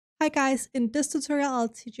Hi guys, in this tutorial I'll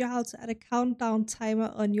teach you how to add a countdown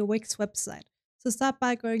timer on your Wix website. So start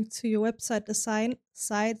by going to your website design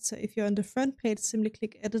side. So if you're on the front page, simply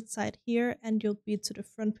click edit site here and you'll be to the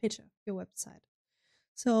front page of your website.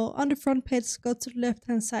 So on the front page, go to the left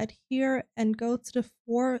hand side here and go to the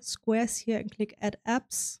four squares here and click add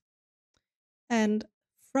apps. And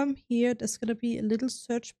from here, there's going to be a little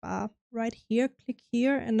search bar right here. Click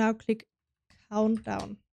here and now click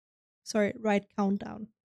countdown. Write countdown.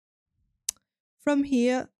 From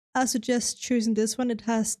here, I suggest choosing this one. It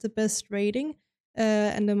has the best rating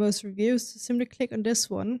and the most reviews. So simply click on this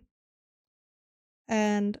one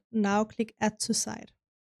and now click add to site.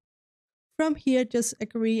 From here, just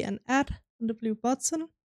agree and add on the blue button.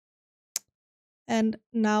 And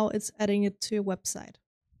now it's adding it to your website.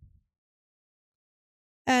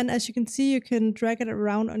 And as you can see, you can drag it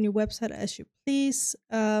around on your website as you please.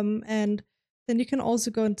 And then you can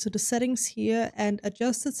also go into the settings here and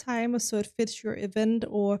adjust the timer so it fits your event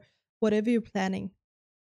or whatever you're planning.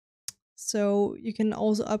 So you can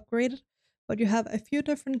also upgrade it, but you have a few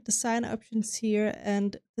different design options here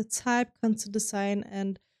and the type, content design,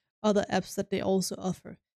 and other apps that they also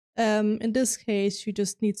offer. In this case, you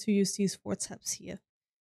just need to use these four tabs here.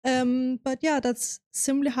 But yeah, that's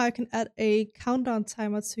simply how you can add a countdown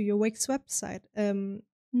timer to your Wix website.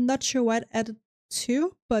 Not sure what added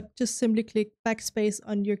to, but just simply click backspace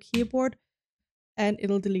on your keyboard and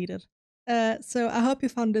it'll delete it. So I hope you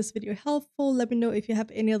found this video helpful. Let me know if you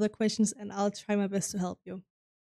have any other questions and I'll try my best to help you.